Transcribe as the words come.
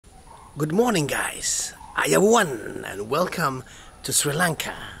Good morning, guys. Ayawan and welcome to Sri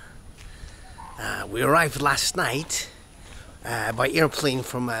Lanka. We arrived last night by airplane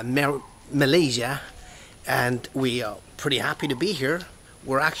from Malaysia, and we are pretty happy to be here.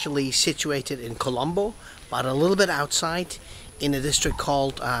 We're actually situated in Colombo, but a little bit outside in a district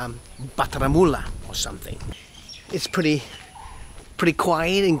called Bataramula or something. It's pretty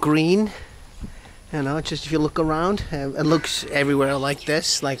quiet and green. You know, just if you look around, it looks everywhere like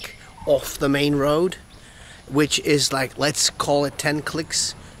this, like off the main road, which is like, let's call it 10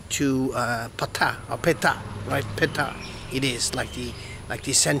 clicks to Pata or Peta, right? Peta. It is like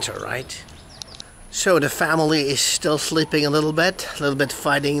the center, right? So the family is still sleeping a little bit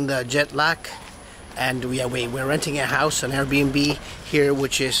fighting the jet lag, and we're renting a house, an Airbnb here,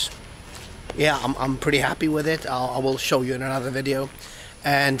 which is, yeah, I'm pretty happy with it. I will show you in another video.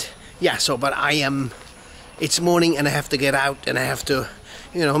 And yeah, so but it's morning and I have to get out and I have to,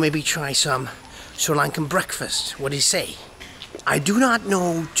 you know, maybe try some Sri Lankan breakfast. What do you say? I do not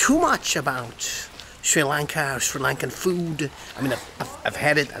know too much about Sri Lanka or Sri Lankan food. I mean, I've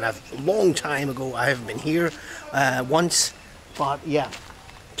had it, and a long time ago. I have been here once, but yeah,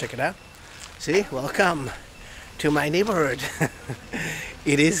 check it out. See, welcome to my neighborhood.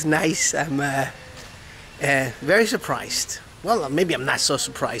 It is nice. I'm very surprised. Well, maybe I'm not so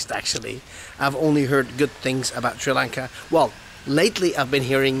surprised actually. I've only heard good things about Sri Lanka. Well, lately I've been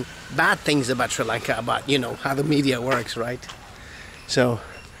hearing bad things about Sri Lanka, about, you know, how the media works, right? So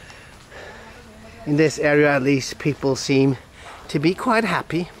in this area at least people seem to be quite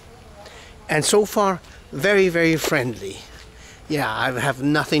happy, and so far very, very friendly. Yeah, I have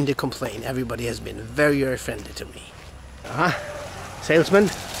nothing to complain. Everybody has been very, very friendly to me. Salesman,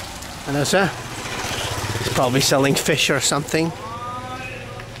 hello sir. He's probably selling fish or something.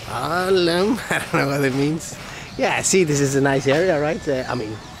 Hello. I don't know what it means. Yeah, see, this is a nice area, right? I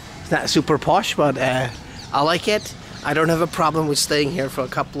mean, it's not super posh, but I like it. I don't have a problem with staying here for a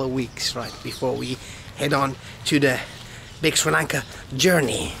couple of weeks, right, before we head on to the big Sri Lanka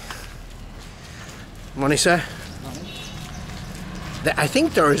journey. Morning, sir. I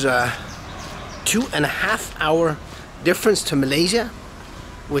think there is a 2.5 hour difference to Malaysia,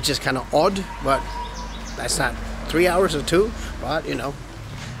 which is kind of odd, but that's not 3 hours or 2, but you know,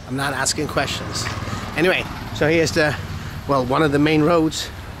 I'm not asking questions. Anyway, so here's one of the main roads.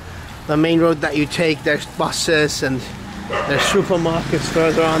 The main road that you take, there's buses and there's supermarkets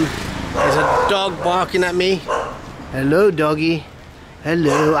further on. There's a dog barking at me. Hello, doggy.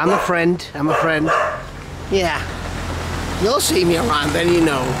 Hello, I'm a friend. Yeah, you'll see me around, then you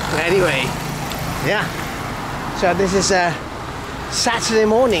know. Anyway, yeah. So this is a Saturday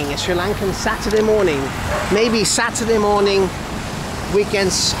morning, a Sri Lankan Saturday morning. Maybe Saturday morning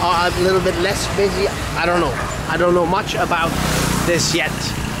weekends are a little bit less busy. I don't know. I don't know much about this yet.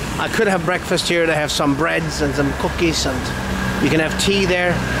 I could have breakfast here. They have some breads and some cookies, and you can have tea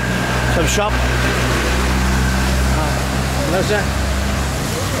there. Some shop. Hello, sir.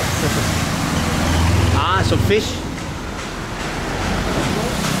 Some fish.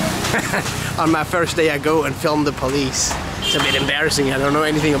 On my first day I go and film the police. It's a bit embarrassing. I don't know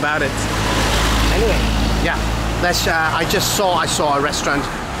anything about it. Anyway, yeah. Let's. I saw a restaurant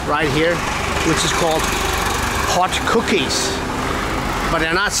right here, which is called Hot Cookies. But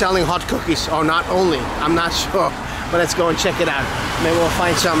they're not selling hot cookies, or not only. I'm not sure. But let's go and check it out. Maybe we'll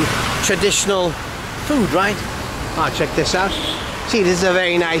find some traditional food, right? Check this out. See, this is a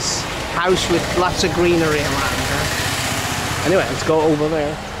very nice house with lots of greenery around. Anyway, let's go over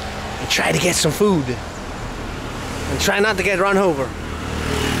there and try to get some food. And try not to get run over.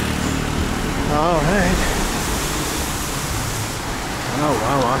 Alright. Oh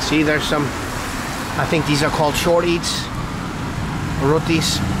wow, see, there's some, I think these are called short eats,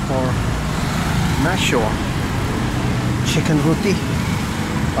 rotis, or I'm not sure, chicken roti.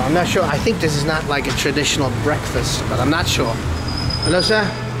 Well, I'm not sure. I think this is not like a traditional breakfast, but I'm not sure. Hello, sir.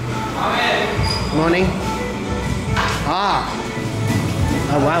 Morning. Oh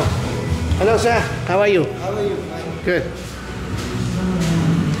wow. Hello, sir. How are you? How are you? Good.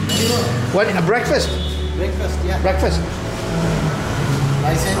 What, a breakfast? Breakfast, yeah. Breakfast.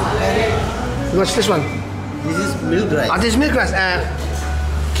 What's this one? This is milk rice. This is milk rice.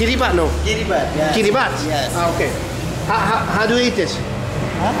 Kiribat, no? Kiribat, yeah. Kiribat? Yes. Okay. How do you eat this?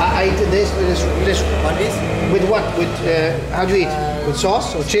 I eat this. What is? With what? With how do you eat? With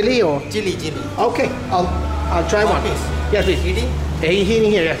sauce or chili or? Chili. Okay, I'll try one. Piece. Yes, please. Eating?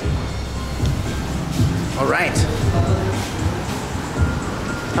 Eating here, yes. All right.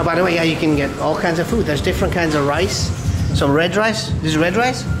 Oh, by the way, yeah, you can get all kinds of food. There's different kinds of rice. Some red rice. This is red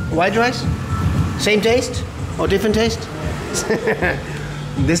rice? White rice? Same taste? Or different taste?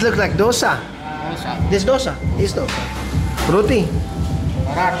 This looks like dosa. This dosa. Is dosa. Roti.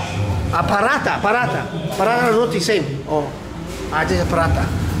 Paratha. Paratha and roti same. Oh. This is paratha.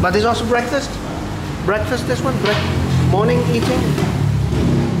 But there's also breakfast. Breakfast, this one? Morning eating?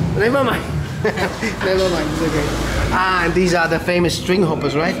 Never mind. Never mind. It's okay. And these are the famous string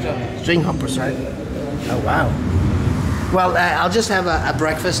hoppers, right? String hoppers, right? Oh, wow. Well, I'll just have a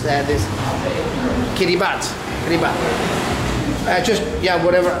breakfast. This kiribat. Just, yeah,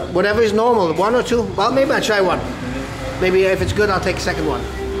 whatever is normal. One or two. Well, maybe I'll try one. Maybe if it's good, I'll take a second one.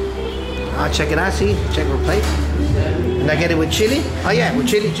 I'll check it out, see? Check our plate. And I get it with chili? Oh, yeah, with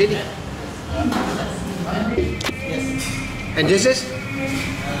chili. And this is?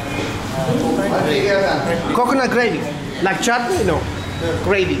 Coconut gravy. Like chutney? No.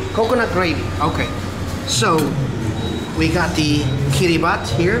 Gravy. Coconut gravy. Okay. So, we got the kiribat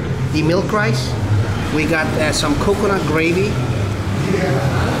here, the milk rice. We got some coconut gravy.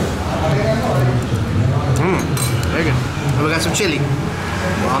 Very good. And we got some chili.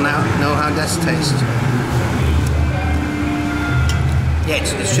 Well, now know how that tastes. Yeah,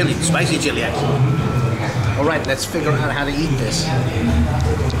 it's chili, spicy chili actually. Alright, let's figure out how to eat this.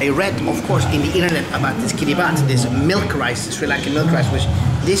 I read, of course, in the internet about this kiribat, this milk rice, this Sri Lankan milk rice, which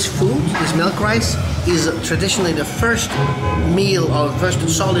this food, this milk rice, is traditionally the first meal or first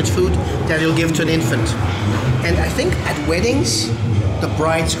solid food that you'll give to an infant. And I think at weddings, the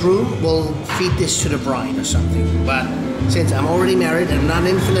bridegroom will feed this to the bride or something. But since I'm already married and I'm not an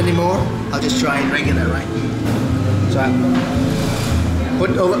infant anymore, I'll just try it regular, right? So I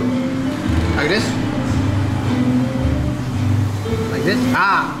put over like this. Like this.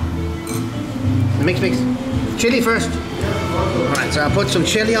 Mix. Chili first. Alright, so I'll put some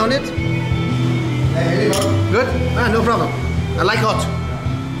chili on it. Good? No problem. I like hot.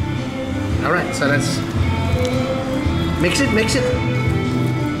 Alright, so let's mix it.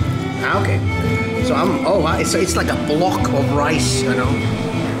 Okay. So it's like a block of rice, you know.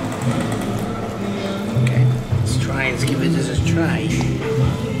 Okay, let's give it a try.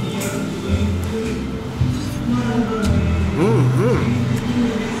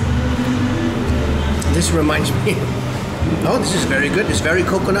 This reminds me. Oh, this is very good. It's very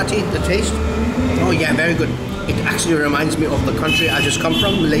coconutty, the taste. Oh yeah, very good. It actually reminds me of the country I just come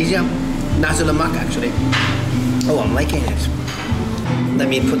from, Malaysia. Nasi lemak, actually. Oh, I'm liking it. Let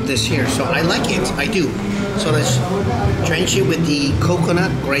me put this here. So I like it, I do. So let's drench it with the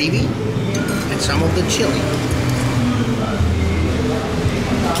coconut gravy and some of the chili.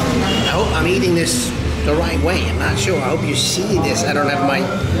 I hope I'm eating this the right way. I'm not sure. I hope you see this. I don't have my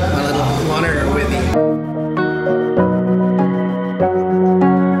little monitor with me.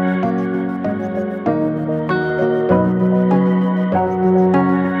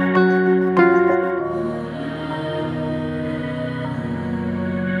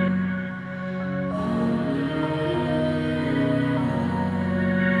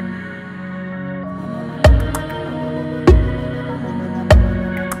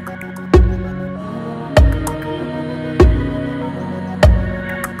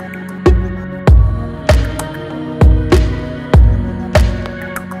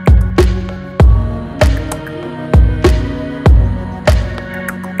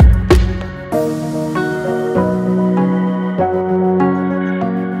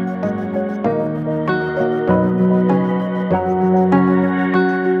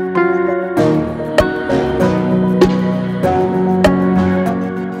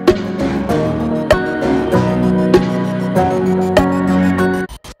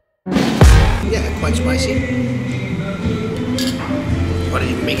 Quite spicy, but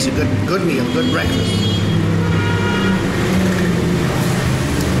it makes a good meal, good breakfast.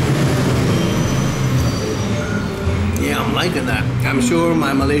 Yeah, I'm liking that. I'm sure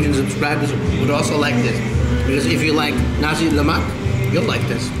my Malaysian subscribers would also like this, because if you like nasi lemak, you'll like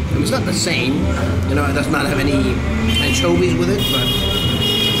this. I mean, it's not the same, you know, it does not have any anchovies with it, but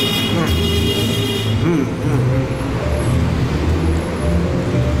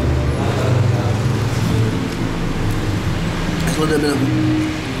a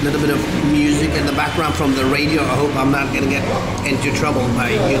little bit of music in the background from the radio. I hope I'm not gonna get into trouble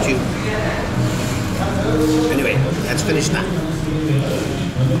by YouTube. Anyway, let's finish that.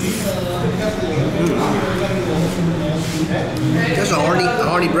 Just a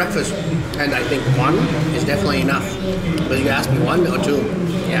hearty breakfast, and I think one is definitely enough. But you asked me one or two.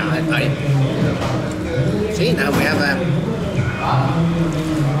 Yeah, I see. Now we have a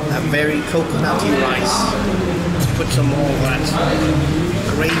very coconutty rice. Put some more of that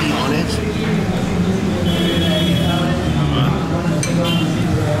gravy on it.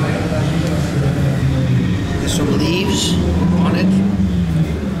 There's some leaves on it.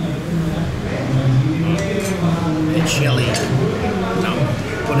 chili.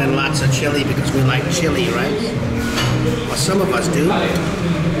 Put in lots of chili because we like chili, right? Well, some of us do. Yeah.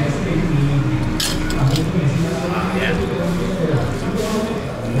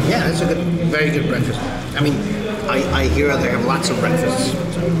 Yeah, it's a good, very good breakfast. I mean, I hear they have lots of breakfasts.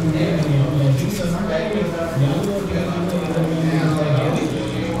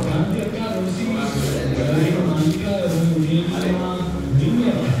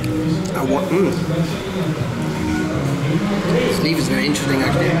 This leaf is very interesting,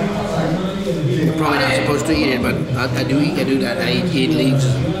 actually. You're probably not supposed to eat it, but I do that. I eat leaves.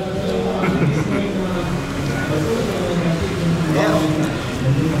 Yeah.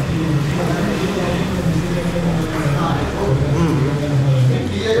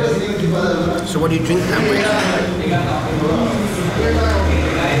 So what do you drink that way?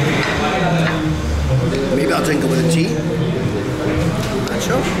 Maybe I'll drink it with a tea. Not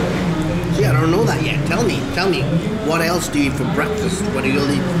sure. Gee, I don't know that yet. Tell me. What else do you eat for breakfast? What do you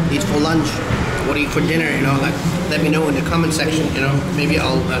eat for lunch? What do you eat for dinner? You know, like, let me know in the comment section. You know, maybe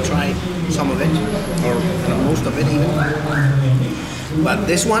I'll try some of it, or most of it even. But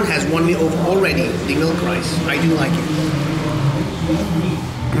this one has won me over already. The milk rice. I do like it.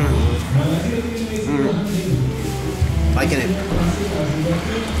 Liking it.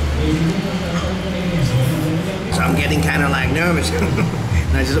 So I'm getting kind of like nervous.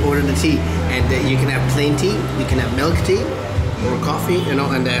 And I just ordered the tea, and you can have plain tea, you can have milk tea, or coffee, you know,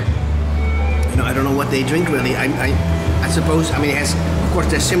 and you know, I don't know what they drink really. I suppose, I mean, it has, of course,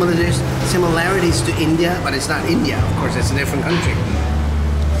 there's similarities to India, but it's not India. Of course, it's a different country.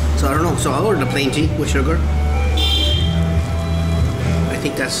 So I don't know. So I ordered a plain tea with sugar. I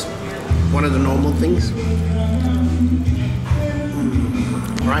think that's one of the normal things.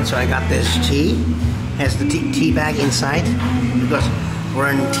 All right, so I got this tea. Has the tea bag inside because we're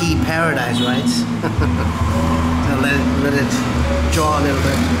in tea paradise, right? So let it draw a little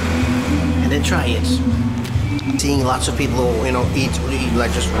bit and then try it. Seeing lots of people, you know, eat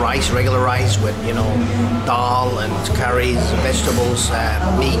like just rice, regular rice with, you know, dal and curries, vegetables,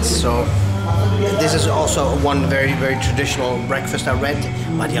 meats. So this is also one very, very traditional breakfast I read.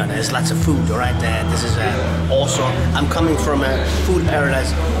 But yeah, there's lots of food, all right? This is also, I'm coming from a food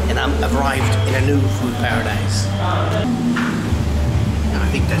paradise and I've arrived in a new food paradise. And I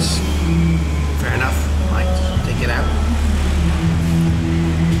think that's fair enough. Right, take it out.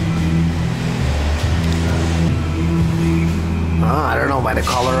 Oh, I don't know, by the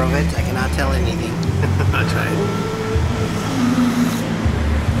color of it, I cannot tell anything. I'll try it.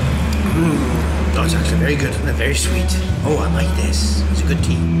 Oh, it's actually very good and very sweet. Oh, I like this. It's a good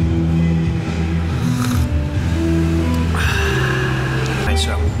tea. Right,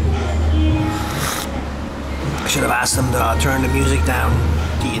 so I should have asked them to turn the music down.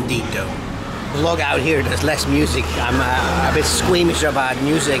 Indeed, though. Log out here. There's less music. I'm a bit squeamish about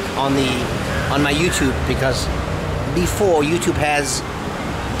music on my YouTube because before YouTube has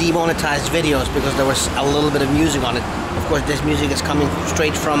demonetized videos because there was a little bit of music on it. Of course, this music is coming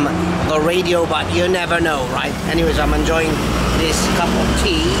straight from the radio, but you never know, right? Anyways, I'm enjoying this cup of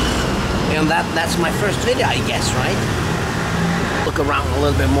tea, and that's my first video, I guess, right? Look around a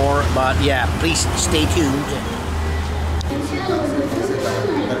little bit more, but yeah, please stay tuned.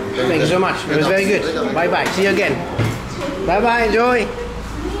 Thank you so much. It was very good. Bye bye. See you again. Bye bye. Enjoy.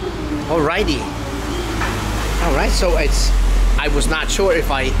 Alrighty. All right. So I was not sure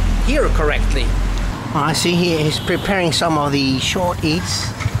if I hear correctly. I see he's preparing some of the short eats.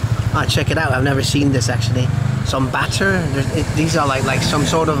 Check it out. I've never seen this actually. Some batter. These are like some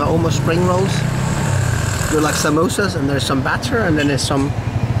sort of almost spring rolls. They're like samosas, and there's some batter, and then there's some.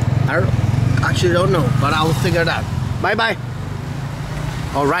 I actually don't know, but I'll figure it out. Bye bye.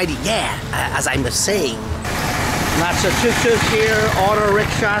 Alrighty, yeah. As I was saying, lots of tuk-tuks here, auto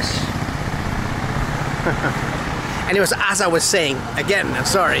rickshaws. Anyways, as I was saying, again, I'm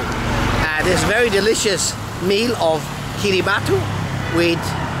sorry. This very delicious meal of kiribati with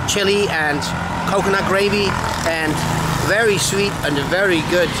chili and coconut gravy and very sweet and very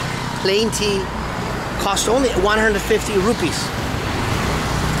good plain tea cost only 150 rupees,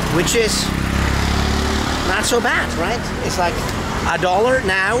 which is not so bad, right? It's like $1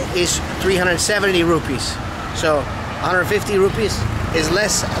 now is 370 rupees. So 150 rupees is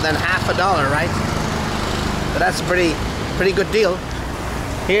less than half a dollar, right? But that's a pretty good deal.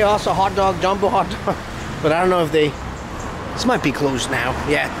 Here also hot dog, jumbo hot dog, but I don't know if this might be closed now.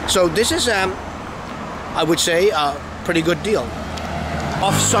 Yeah, so this is, I would say, a pretty good deal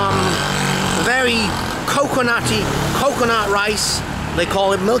of some very coconutty coconut rice. They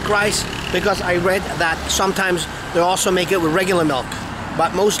call it milk rice because I read that sometimes they also make it with regular milk,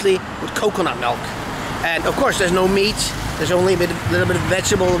 but mostly with coconut milk. And of course there's no meat, there's only a little bit of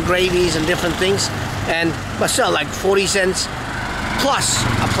vegetable gravies and different things, and but still like 40 cents plus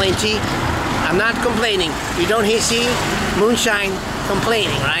a plain tea. I'm not complaining. You don't see Moonshine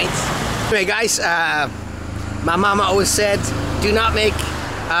complaining, right? Anyway guys, my mama always said do not make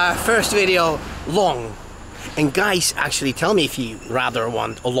first video long. And guys, actually tell me if you rather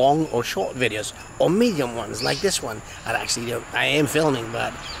want a long or short videos, or medium ones like this one. I am filming,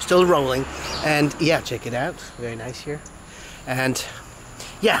 but still rolling. And yeah, check it out. Very nice here. And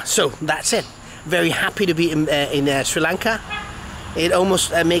yeah, so that's it. Very happy to be in Sri Lanka. It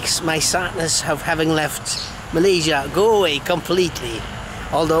almost makes my sadness of having left Malaysia go away completely.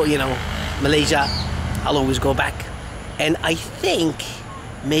 Although, you know, Malaysia, I'll always go back. And I think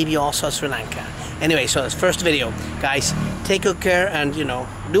maybe also Sri Lanka. Anyway, so it's first video. Guys, take good care and, you know,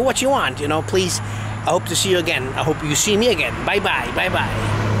 do what you want, you know, please. I hope to see you again. I hope you see me again. Bye-bye,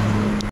 bye-bye.